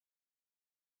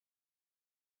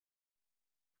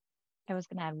 I was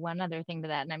going to add one other thing to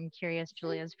that, and I'm curious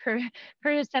Julia's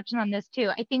perception on this too.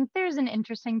 I think there's an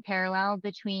interesting parallel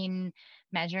between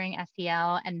measuring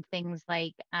SEL and things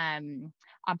like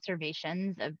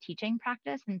observations of teaching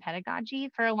practice and pedagogy.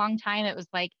 For a long time, it was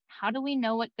like, how do we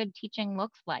know what good teaching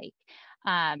looks like?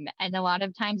 And a lot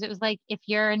of times it was like, if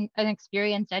you're an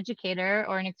experienced educator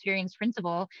or an experienced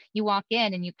principal, you walk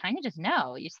in and you kind of just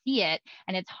know, you see it,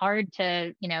 and it's hard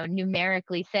to,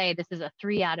 numerically say this is a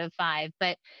 3 out of 5,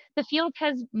 but the field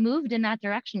has moved in that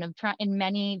direction of in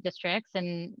many districts,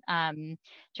 and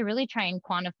to really try and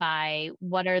quantify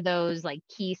what are those like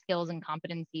key skills and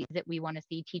competencies that we want to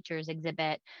see teachers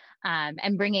exhibit,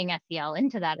 and bringing SEL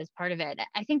into that as part of it.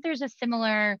 I think there's a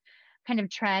similar kind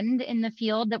of trend in the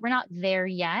field that we're not there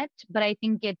yet, but I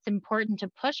think it's important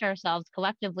to push ourselves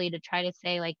collectively to try to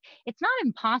say, like, it's not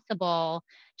impossible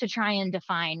to try and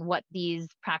define what these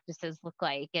practices look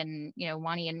like. And,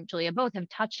 Juany and Julia both have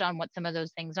touched on what some of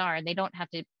those things are. They don't have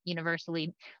to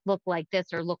universally look like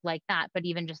this or look like that, but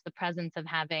even just the presence of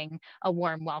having a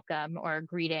warm welcome or a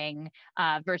greeting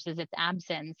versus its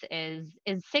absence is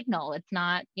signal. It's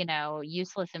not,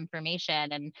 useless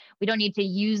information. And we don't need to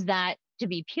use that to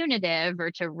be punitive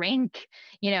or to rank,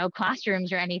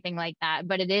 classrooms or anything like that.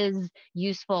 But it is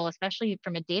useful, especially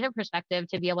from a data perspective,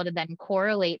 to be able to then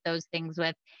correlate those things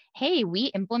with, hey, we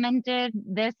implemented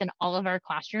this in all of our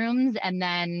classrooms. And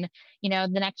then, the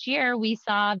next year we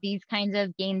saw these kinds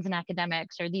of gains in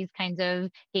academics, or these kinds of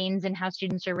gains in how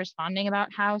students are responding about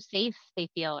how safe they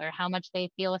feel or how much they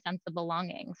feel a sense of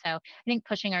belonging. So I think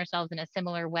pushing ourselves in a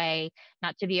similar way,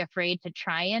 not to be afraid to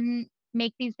try and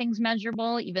make these things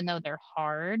measurable, even though they're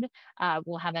hard,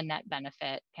 will have a net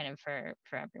benefit kind of for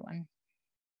everyone.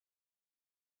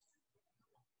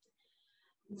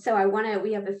 So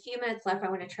we have a few minutes left. I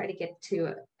want to try to get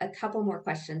to a couple more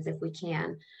questions if we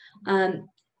can.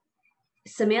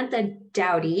 Samantha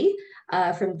Dowdy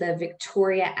from the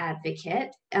Victoria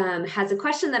Advocate has a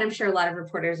question that I'm sure a lot of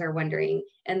reporters are wondering,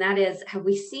 and that is, have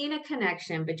we seen a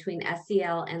connection between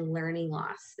SEL and learning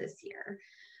loss this year?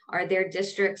 Are there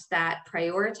districts that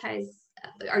prioritize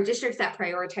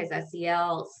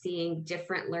SEL seeing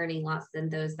different learning loss than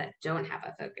those that don't have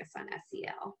a focus on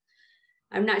SEL?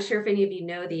 I'm not sure if any of you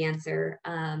know the answer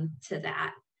to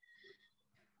that.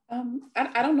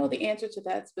 I don't know the answer to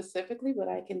that specifically, but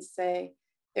I can say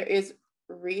there is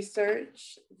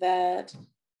research that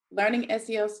learning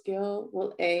SEL skill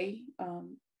will it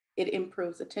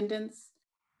improves attendance.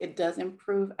 It does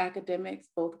improve academics,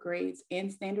 both grades and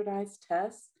standardized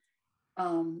tests.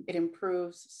 It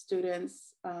improves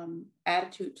students'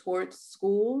 attitude towards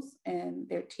schools and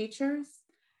their teachers.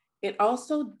 It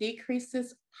also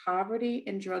decreases poverty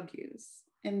and drug use.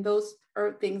 And those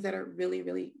are things that are really,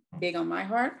 really big on my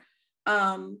heart.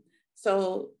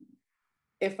 So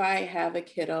if I have a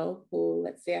kiddo who,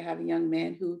 let's say I have a young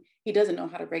man who he doesn't know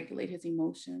how to regulate his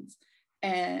emotions,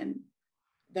 and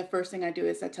the first thing I do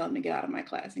is I tell him to get out of my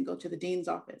class and go to the dean's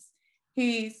office.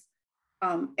 He's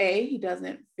he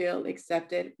doesn't feel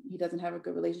accepted. He doesn't have a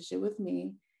good relationship with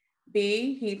me.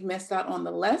 B, he missed out on the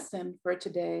lesson for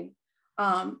today.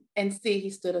 And C,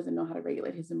 he still doesn't know how to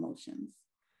regulate his emotions.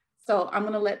 So I'm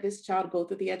going to let this child go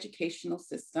through the educational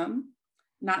system,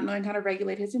 not knowing how to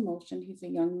regulate his emotion. He's a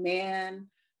young man,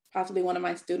 possibly one of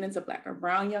my students, a Black or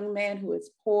brown young man who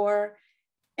is poor,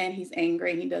 and he's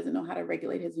angry and he doesn't know how to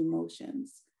regulate his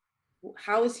emotions.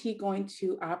 How is he going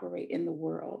to operate in the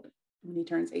world when he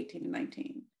turns 18 and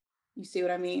 19? You see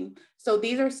what I mean? So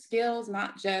these are skills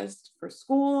not just for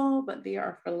school, but they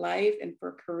are for life and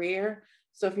for career.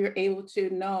 So if you're able to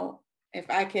know, if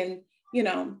I can,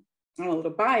 I'm a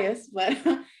little biased, but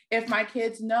if my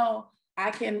kids know I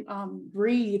can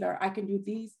breathe, or I can do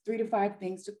these 3 to 5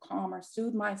 things to calm or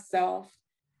soothe myself,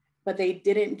 but they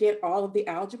didn't get all of the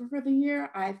algebra for the year,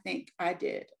 I think I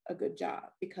did a good job,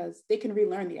 because they can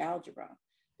relearn the algebra.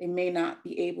 They may not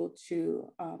be able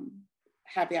to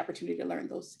have the opportunity to learn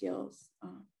those skills.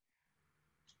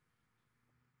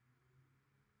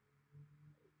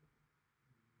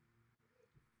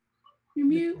 You're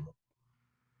muted.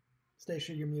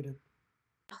 Stacia, you're muted.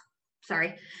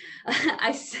 Sorry.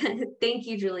 I said, thank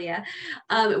you, Julia.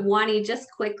 Juany, just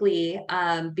quickly,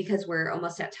 because we're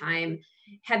almost at time,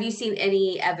 have you seen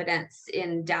any evidence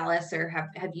in Dallas, or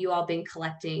have you all been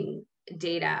collecting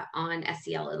data on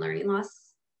SEL and learning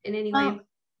loss in any way?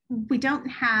 we don't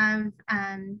have,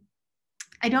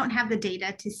 I don't have the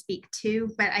data to speak to,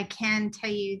 but I can tell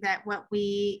you that what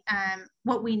we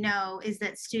know is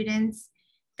that students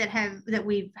that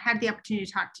we've had the opportunity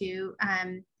to talk to,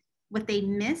 what they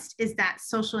missed is that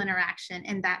social interaction,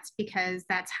 and that's because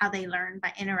that's how they learn,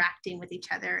 by interacting with each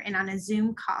other. And on a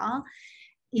Zoom call,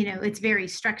 you know, it's very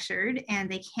structured, and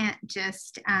they can't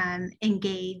just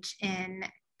engage in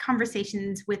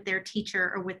conversations with their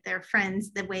teacher or with their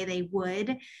friends the way they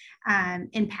would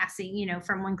in passing, you know,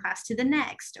 from one class to the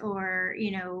next, or,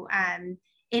 you know,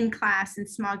 in class in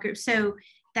small groups. So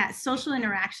that social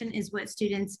interaction is what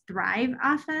students thrive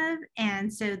off of.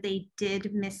 And so they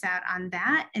did miss out on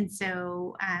that. And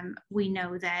so we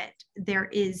know that there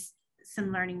is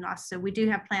some learning loss. So we do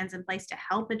have plans in place to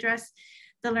help address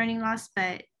the learning loss,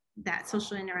 but that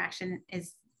social interaction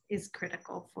is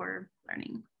critical for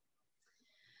learning.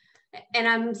 And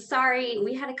I'm sorry,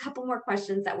 we had a couple more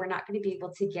questions that we're not going to be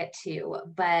able to get to,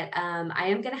 but I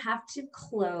am going to have to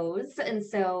close. And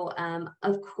so,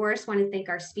 of course, want to thank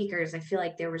our speakers. I feel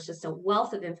like there was just a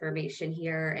wealth of information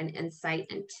here and insight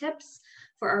and tips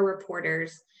for our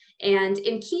reporters. And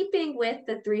in keeping with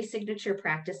the 3 signature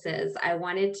practices, I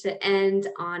wanted to end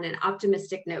on an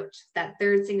optimistic note. That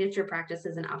 3rd signature practice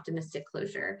is an optimistic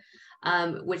closure,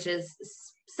 which is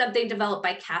something developed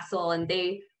by Castle, and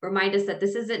they remind us that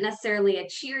this isn't necessarily a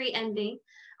cheery ending,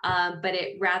 but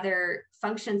it rather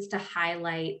functions to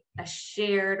highlight a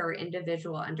shared or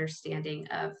individual understanding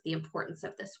of the importance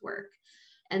of this work.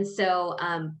 And so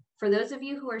for those of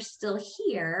you who are still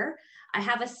here, I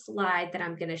have a slide that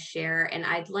I'm going to share, and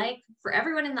I'd like for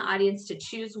everyone in the audience to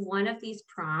choose one of these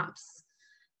prompts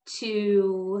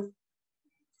to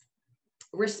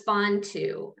respond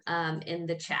to in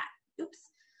the chat. Oops.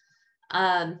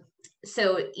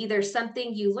 So either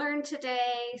something you learned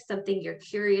today, something you're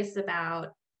curious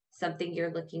about, something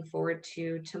you're looking forward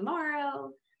to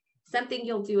tomorrow, something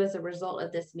you'll do as a result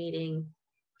of this meeting,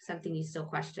 something you still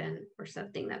question, or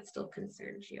something that still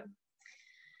concerns you.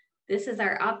 This is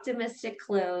our optimistic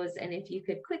close. And if you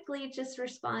could quickly just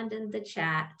respond in the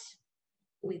chat,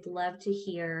 we'd love to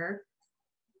hear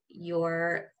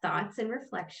your thoughts and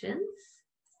reflections.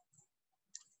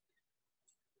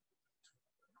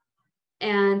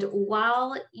 And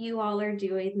while you all are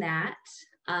doing that,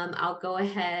 I'll go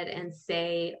ahead and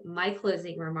say my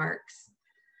closing remarks.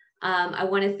 I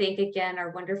want to thank again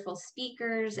our wonderful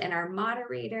speakers and our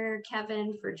moderator,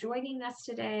 Kevin, for joining us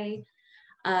today.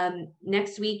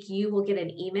 Next week, you will get an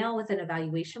email with an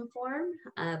evaluation form.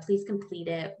 Please complete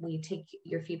it. We take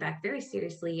your feedback very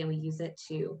seriously, and we use it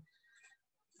to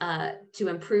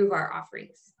improve our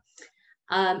offerings.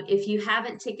 If you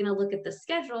haven't taken a look at the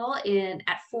schedule,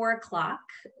 at 4 o'clock,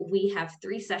 we have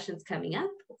 3 sessions coming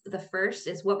up. The first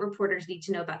is what reporters need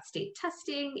to know about state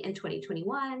testing in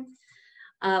 2021.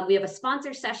 We have a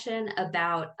sponsor session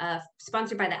about,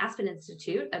 sponsored by the Aspen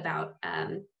Institute, about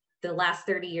the last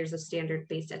 30 years of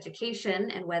standard-based education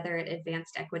and whether it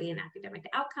advanced equity and academic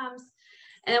outcomes.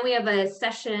 And then we have a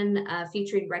session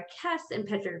featuring Red Kess and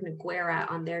Pedro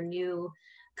Noguera on their new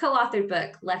co-authored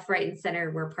book, Left, Right, and Center,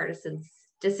 Where Partisans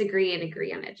Disagree and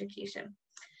Agree on Education.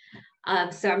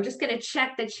 So I'm just going to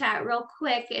check the chat real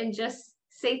quick and just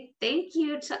say thank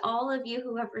you to all of you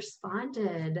who have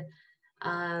responded.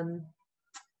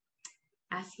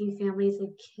 Asking families and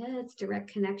kids,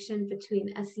 direct connection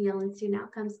between SEL and student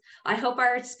outcomes. I hope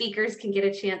our speakers can get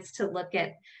a chance to look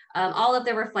at all of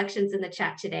the reflections in the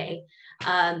chat today.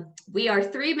 We are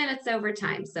 3 minutes over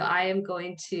time, so I am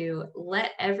going to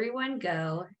let everyone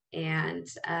go. And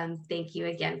thank you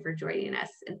again for joining us.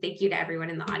 And thank you to everyone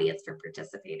in the audience for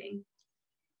participating.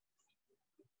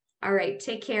 All right,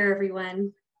 take care,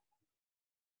 everyone.